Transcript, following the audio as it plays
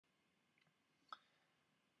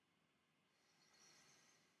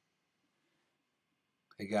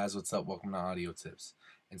Hey guys, what's up? Welcome to Audio Tips.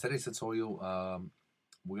 In today's tutorial,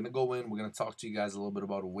 we're gonna go in. We're gonna talk to you guys a little bit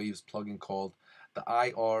about a Waves plugin called the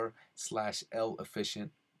IR/L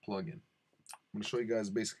Efficient plugin. I'm gonna show you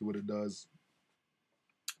guys basically what it does.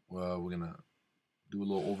 We're gonna do a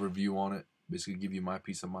little overview on it. Basically, give you my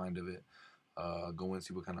peace of mind of it. Go and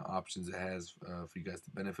see what kind of options it has for you guys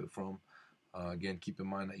to benefit from. Again, keep in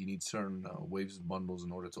mind that you need certain Waves bundles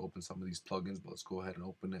in order to open some of these plugins. But let's go ahead and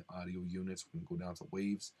open it. Audio units. We can go down to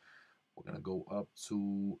Waves. We're gonna go up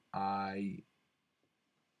to right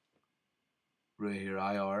here,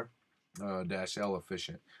 IR dash L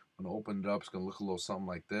Efficient. I'm gonna open it up. It's gonna look a little something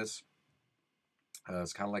like this.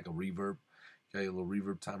 It's kind of like a reverb. You got your little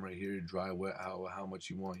reverb time right here. Dry, wet, how much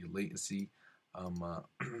you want your latency,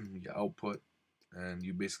 your output, and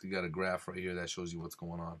you basically got a graph right here that shows you what's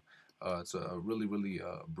going on. It's a really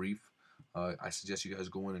brief. I suggest you guys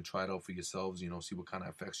go in and try it out for yourselves. See what kind of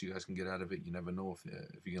effects you guys can get out of it. You never know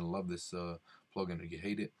if you're gonna love this plugin or you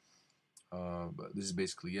hate it. But this is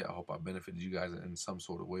basically it. I hope I benefited you guys in some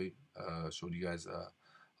sort of way. Showed you guys a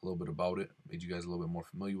little bit about it, made you guys a little bit more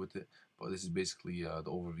familiar with it. But this is basically the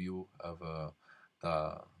overview of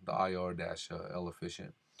the IR-L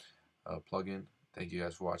Efficient plugin. Thank you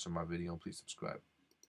guys for watching my video, and please subscribe.